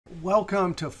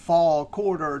Welcome to Fall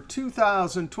Quarter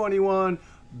 2021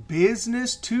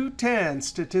 Business 210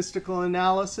 Statistical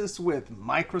Analysis with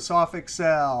Microsoft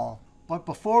Excel. But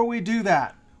before we do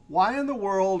that, why in the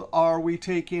world are we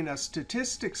taking a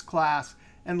statistics class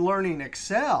and learning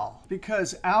Excel?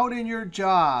 Because out in your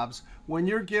jobs, when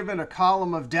you're given a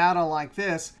column of data like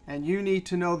this and you need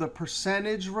to know the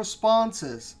percentage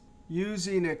responses,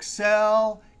 using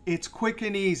Excel, it's quick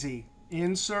and easy.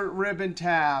 Insert ribbon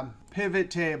tab, pivot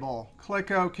table,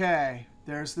 click OK.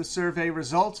 There's the survey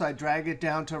results. I drag it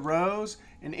down to rows,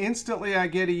 and instantly I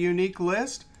get a unique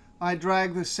list. I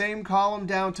drag the same column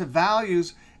down to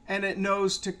values, and it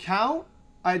knows to count.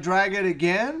 I drag it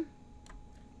again,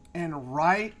 and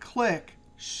right-click,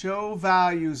 Show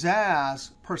Values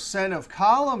As, percent of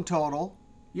column total.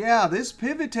 Yeah, this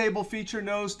pivot table feature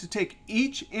knows to take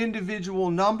each individual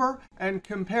number and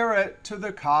compare it to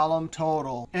the column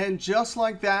total. And just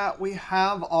like that, we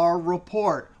have our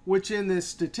report, which in this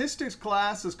statistics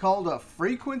class is called a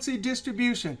frequency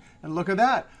distribution. And look at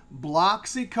that,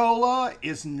 Bloxicola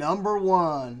is number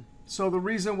 1. So the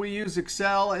reason we use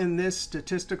Excel in this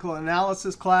statistical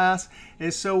analysis class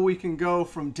is so we can go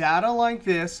from data like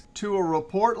this to a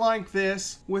report like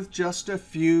this with just a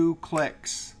few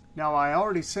clicks. Now, I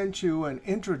already sent you an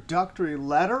introductory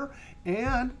letter,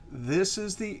 and this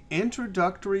is the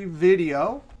introductory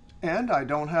video. And I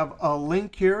don't have a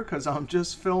link here because I'm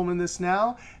just filming this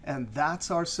now, and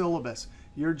that's our syllabus.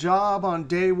 Your job on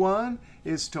day 1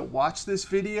 is to watch this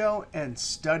video and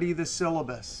study the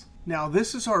syllabus. Now,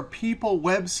 this is our People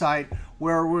website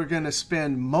where we're going to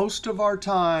spend most of our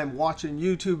time watching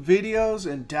YouTube videos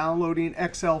and downloading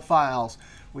Excel files.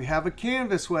 We have a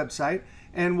Canvas website,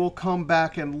 and we'll come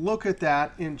back and look at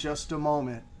that in just a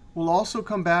moment. We'll also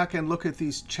come back and look at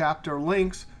these chapter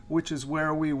links, which is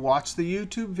where we watch the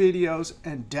YouTube videos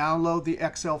and download the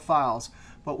Excel files.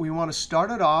 But we want to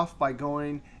start it off by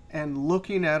going and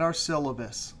looking at our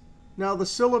syllabus. Now, the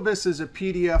syllabus is a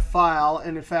PDF file.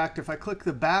 And in fact, if I click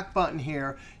the back button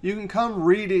here, you can come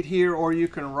read it here, or you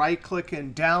can right-click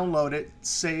and download it,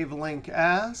 save link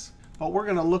as. But we're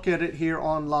going to look at it here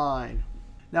online.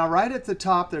 Now, right at the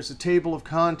top, there's a table of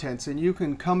contents. And you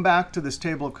can come back to this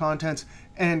table of contents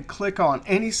and click on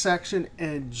any section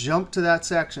and jump to that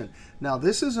section. Now,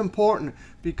 this is important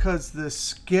because the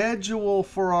schedule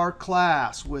for our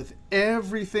class with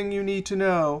everything you need to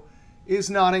know is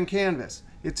not in Canvas.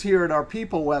 It's here at our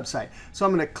People website. So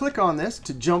I'm going to click on this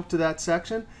to jump to that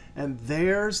section. And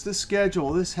there's the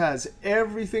schedule. This has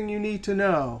everything you need to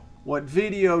know. What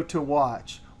video to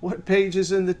watch, what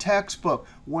pages in the textbook,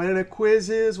 when a quiz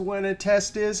is, when a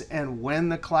test is, and when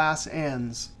the class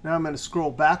ends. Now I'm going to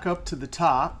scroll back up to the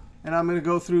top, and I'm going to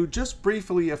go through just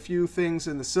briefly a few things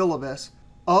in the syllabus.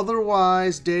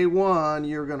 Otherwise, day 1,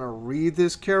 you're going to read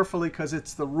this carefully because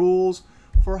it's the rules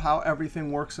for how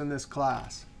everything works in this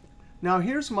class. Now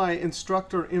here's my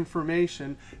instructor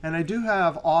information, and I do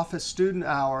have office student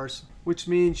hours, which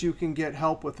means you can get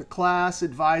help with the class,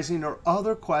 advising, or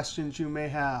other questions you may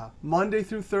have. Monday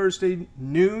through Thursday,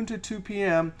 noon to 2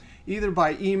 p.m., either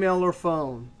by email or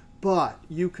phone. But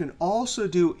you can also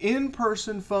do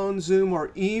in-person phone, Zoom,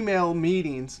 or email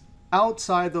meetings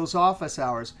outside those office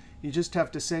hours. You just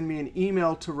have to send me an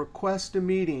email to request a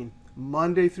meeting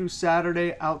Monday through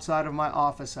Saturday outside of my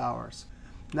office hours.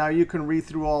 Now you can read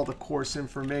through all the course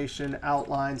information,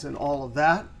 outlines, and all of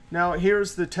that. Now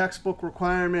here's the textbook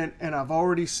requirement, and I've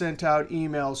already sent out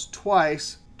emails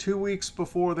twice, 2 weeks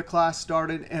before the class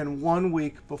started and 1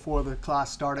 week before the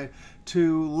class started,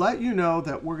 to let you know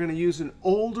that we're going to use an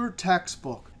older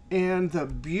textbook. And the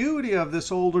beauty of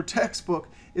this older textbook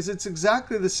is it's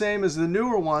exactly the same as the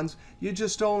newer ones. You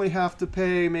just only have to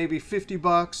pay maybe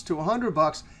 $50 to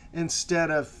 $100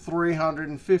 instead of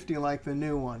 $350 like the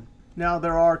new one. Now,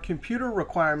 there are computer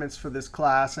requirements for this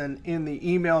class, and in the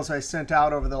emails I sent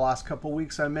out over the last couple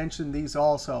weeks, I mentioned these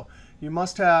also. You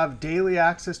must have daily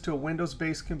access to a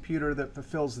Windows-based computer that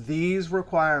fulfills these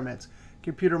requirements.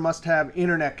 Computer must have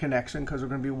internet connection because we're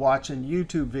going to be watching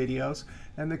YouTube videos.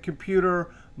 And the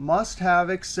computer must have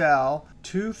Excel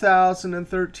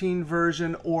 2013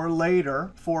 version or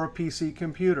later for a PC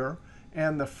computer.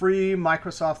 And the free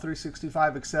Microsoft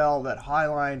 365 Excel that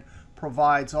Highline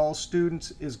provides all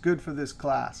students is good for this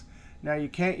class. Now, you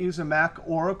can't use a Mac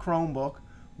or a Chromebook.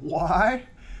 Why?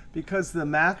 Because the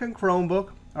Mac and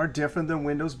Chromebook are different than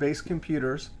Windows-based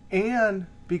computers, and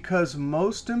because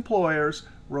most employers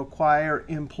require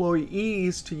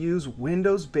employees to use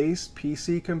Windows-based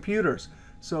PC computers.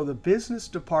 So the business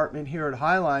department here at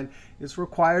Highline is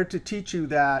required to teach you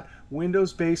that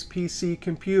Windows-based PC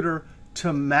computer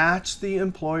to match the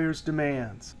employer's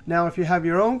demands. Now, if you have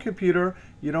your own computer,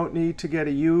 you don't need to get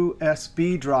a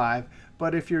USB drive.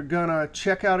 But if you're going to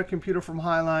check out a computer from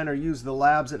Highline or use the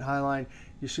labs at Highline,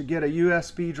 you should get a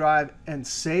USB drive and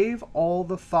save all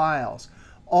the files.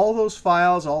 All those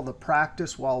files, all the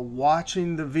practice while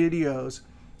watching the videos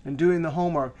and doing the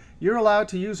homework, you're allowed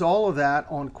to use all of that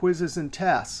on quizzes and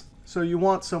tests. So you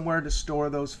want somewhere to store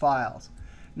those files.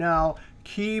 Now,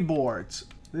 keyboards.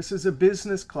 This is a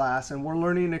business class, and we're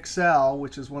learning Excel,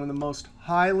 which is one of the most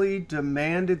highly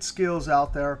demanded skills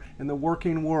out there in the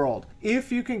working world.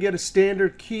 If you can get a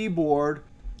standard keyboard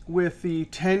with the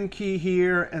 10 key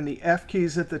here and the F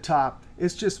keys at the top,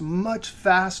 it's just much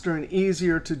faster and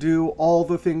easier to do all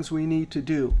the things we need to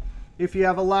do. If you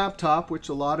have a laptop, which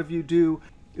a lot of you do,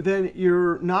 then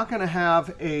you're not going to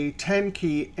have a 10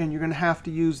 key, and you're going to have to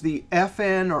use the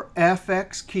FN or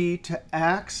FX key to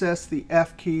access the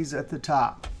F keys at the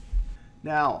top.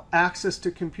 Now, access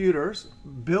to computers.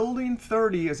 Building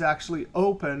 30 is actually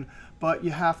open, but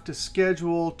you have to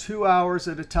schedule 2 hours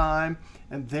at a time.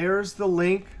 And there's the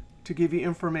link to give you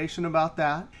information about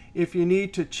that. If you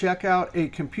need to check out a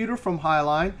computer from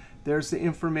Highline, there's the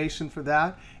information for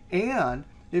that. And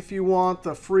if you want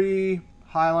the free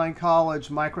Highline College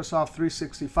Microsoft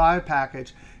 365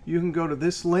 package, you can go to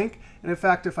this link. And in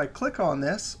fact, if I click on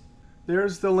this,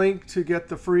 there's the link to get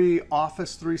the free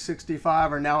Office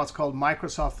 365, or now it's called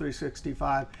Microsoft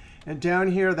 365. And down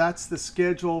here, that's the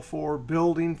schedule for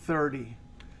Building 30.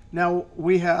 Now,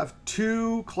 we have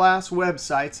 2 class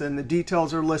websites, and the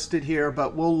details are listed here,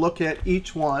 but we'll look at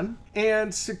each one.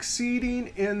 And succeeding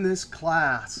in this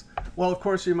class. Well, of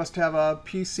course, you must have a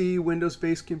PC,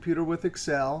 Windows-based computer with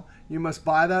Excel. You must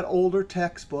buy that older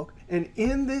textbook. And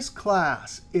in this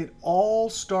class, it all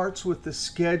starts with the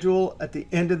schedule at the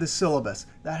end of the syllabus.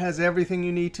 That has everything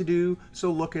you need to do, so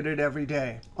look at it every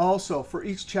day. Also, for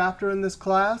each chapter in this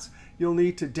class, you'll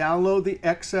need to download the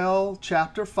Excel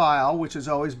chapter file, which is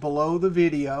always below the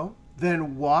video.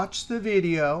 Then watch the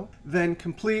video. Then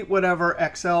complete whatever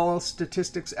Excel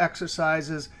statistics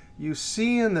exercises you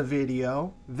see in the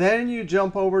video. Then you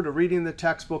jump over to reading the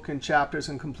textbook and chapters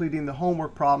and completing the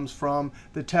homework problems from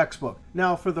the textbook.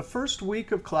 Now, for the first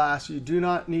week of class, you do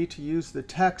not need to use the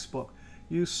textbook.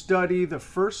 You study the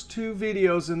first 2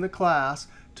 videos in the class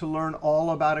to learn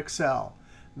all about Excel.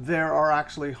 There are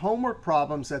actually homework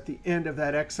problems at the end of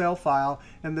that Excel file,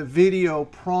 and the video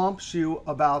prompts you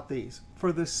about these.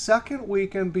 For the second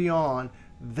week and beyond,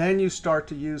 then you start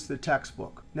to use the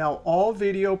textbook. Now, all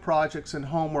video projects and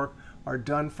homework are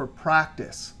done for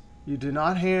practice. You do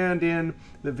not hand in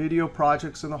the video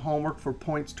projects and the homework for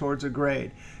points towards a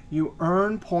grade. You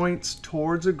earn points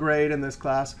towards a grade in this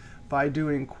class by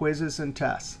doing quizzes and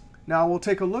tests. Now, we'll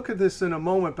take a look at this in a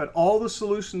moment, but all the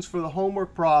solutions for the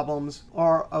homework problems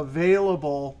are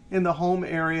available in the home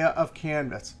area of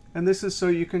Canvas. And this is so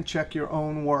you can check your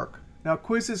own work. Now,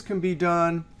 quizzes can be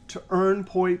done to earn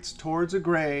points towards a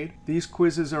grade. These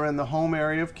quizzes are in the home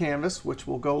area of Canvas, which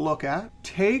we'll go look at.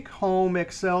 Take-home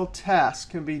Excel tests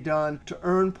can be done to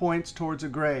earn points towards a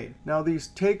grade. Now, these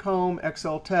take-home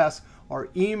Excel tests are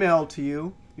emailed to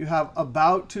you. You have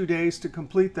about 2 days to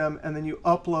complete them, and then you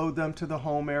upload them to the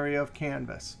home area of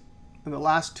Canvas. And the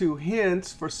last 2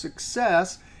 hints for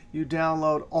success, you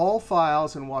download all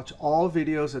files and watch all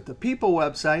videos at the People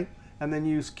website, and then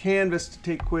use Canvas to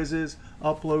take quizzes,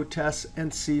 upload tests,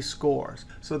 and see scores.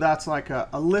 So that's like a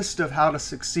list of how to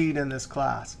succeed in this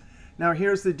class. Now,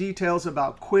 here's the details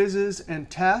about quizzes and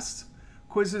tests.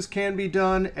 Quizzes can be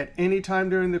done at any time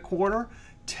during the quarter.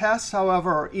 Tests,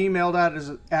 however, are emailed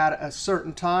at a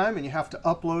certain time, and you have to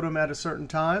upload them at a certain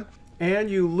time.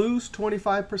 And you lose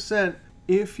 25%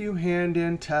 if you hand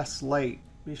in tests late.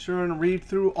 Be sure and read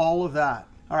through all of that.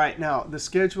 All right, now the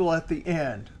schedule at the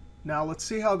end. Now let's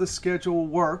see how the schedule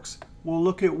works. We'll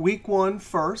look at week 1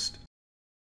 first.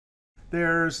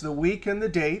 There's the week and the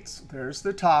dates. There's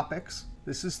the topics.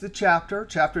 This is the chapter,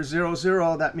 chapter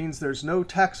 00. That means there's no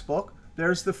textbook.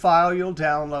 There's the file you'll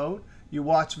download. You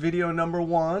watch video number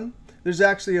 1. There's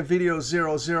actually a video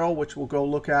 00, which we'll go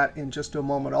look at in just a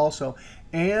moment also.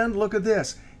 And look at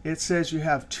this. It says you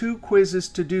have 2 quizzes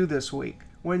to do this week.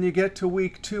 When you get to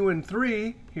week 2 and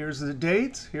 3, here's the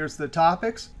dates, here's the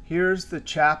topics, here's the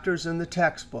chapters in the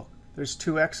textbook. There's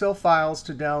 2 Excel files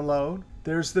to download.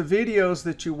 There's the videos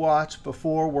that you watch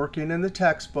before working in the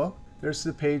textbook. There's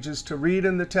the pages to read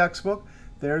in the textbook.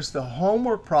 There's the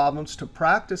homework problems to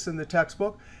practice in the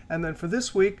textbook. And then for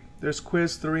this week, there's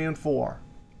quiz 3 and 4.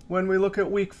 When we look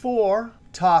at week 4,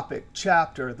 topic,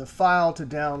 chapter, the file to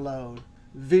download,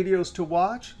 videos to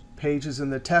watch, pages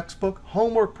in the textbook,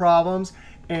 homework problems.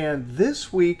 And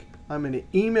this week, I'm going to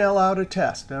email out a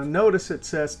test. Now notice it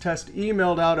says test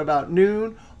emailed out about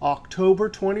noon, October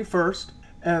 21st.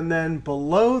 And then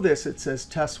below this it says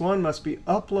test 1 must be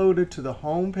uploaded to the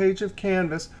home page of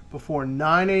Canvas before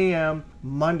 9 a.m.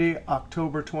 Monday,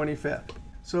 October 25th.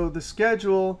 So the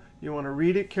schedule, you want to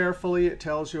read it carefully. It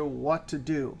tells you what to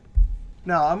do.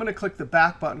 Now I'm going to click the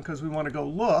back button because we want to go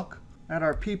look at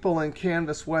our People and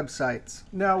Canvas websites.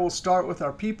 Now we'll start with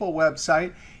our People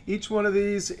website. Each one of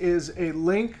these is a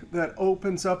link that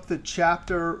opens up the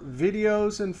chapter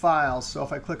videos and files. So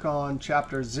if I click on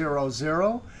chapter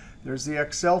 00, there's the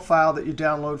Excel file that you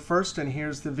download first, and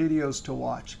here's the videos to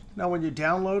watch. Now when you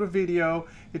download a video,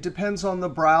 it depends on the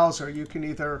browser. You can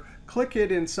either click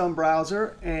it in some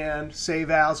browser and Save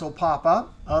As will pop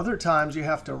up. Other times you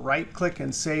have to right-click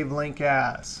and Save Link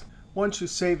As. Once you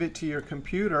save it to your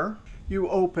computer, you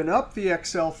open up the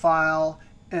Excel file,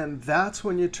 and that's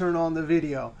when you turn on the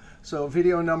video. So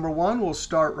video number 1 will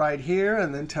start right here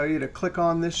and then tell you to click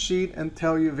on this sheet and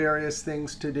tell you various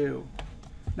things to do.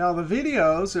 Now the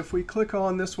videos, if we click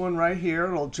on this one right here,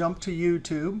 it'll jump to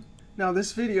YouTube. Now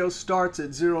this video starts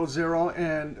at 00,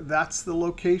 and that's the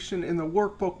location in the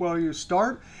workbook where you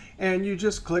start. And you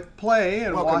just click play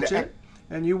and watch it.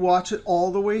 And you watch it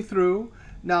all the way through.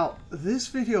 Now this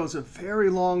video is a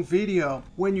very long video.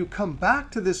 When you come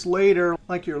back to this later,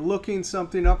 like you're looking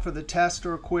something up for the test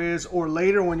or quiz, or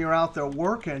later when you're out there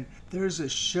working, there's a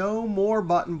Show More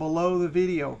button below the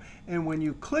video. And when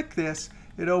you click this,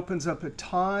 it opens up a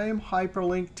time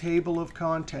hyperlink table of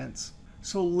contents.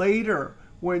 So later,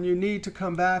 when you need to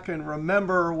come back and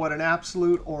remember what an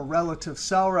absolute or relative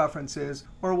cell reference is,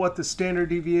 or what the standard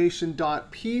deviation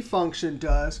 .p function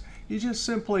does, you just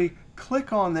simply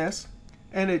click on this,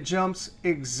 and it jumps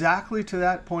exactly to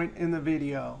that point in the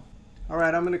video. All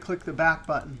right, I'm going to click the back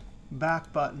button.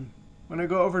 Back button. When I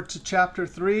go over to chapter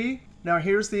 3, now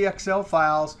here's the Excel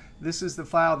files. This is the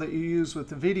file that you use with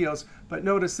the videos. But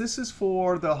notice this is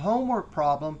for the homework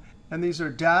problem, and these are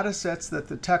data sets that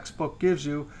the textbook gives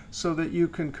you so that you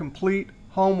can complete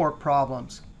homework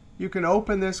problems. You can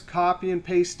open this, copy and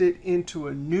paste it into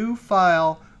a new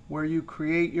file where you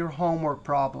create your homework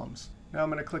problems. Now I'm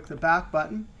going to click the back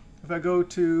button. If I go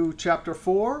to chapter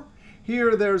 4,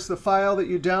 here there's the file that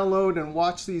you download and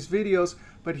watch these videos.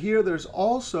 But here there's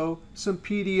also some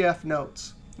PDF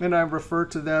notes, and I refer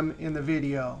to them in the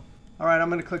video. All right, I'm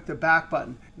going to click the back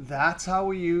button. That's how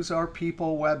we use our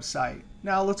People website.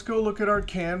 Now let's go look at our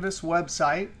Canvas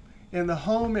website. In the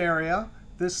home area,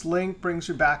 this link brings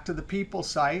you back to the People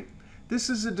site. This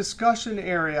is a discussion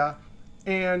area,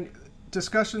 and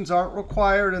discussions aren't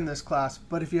required in this class.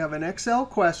 But if you have an Excel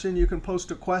question, you can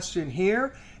post a question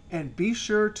here, and be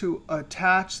sure to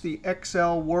attach the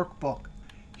Excel workbook.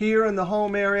 Here in the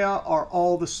home area are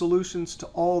all the solutions to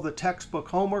all the textbook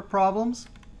homework problems.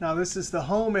 Now this is the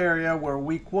home area where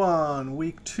week 1,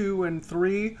 week 2, and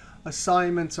 3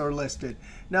 assignments are listed.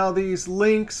 Now these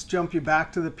links jump you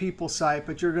back to the People site,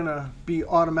 but you're going to be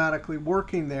automatically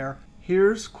working there.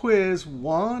 Here's quiz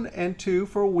 1 and 2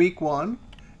 for week 1.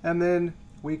 And then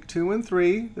week 2 and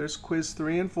 3, there's quiz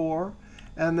 3 and 4.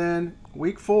 And then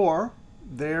week 4,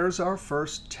 there's our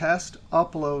first test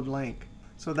upload link.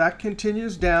 So that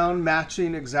continues down,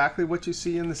 matching exactly what you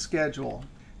see in the schedule.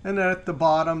 And then at the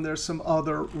bottom, there's some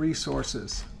other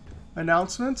resources.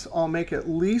 Announcements, I'll make at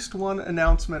least one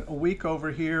announcement a week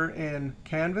over here in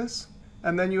Canvas.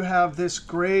 And then you have this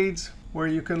grades where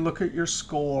you can look at your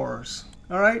scores.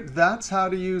 All right, that's how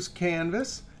to use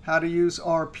Canvas, how to use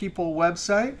our People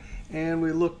website. And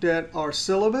we looked at our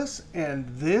syllabus. And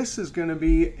this is going to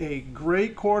be a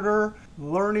great quarter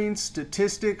learning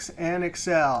statistics and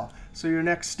Excel. So your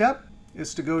next step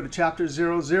is to go to chapter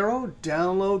 00,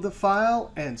 download the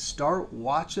file, and start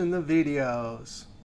watching the videos.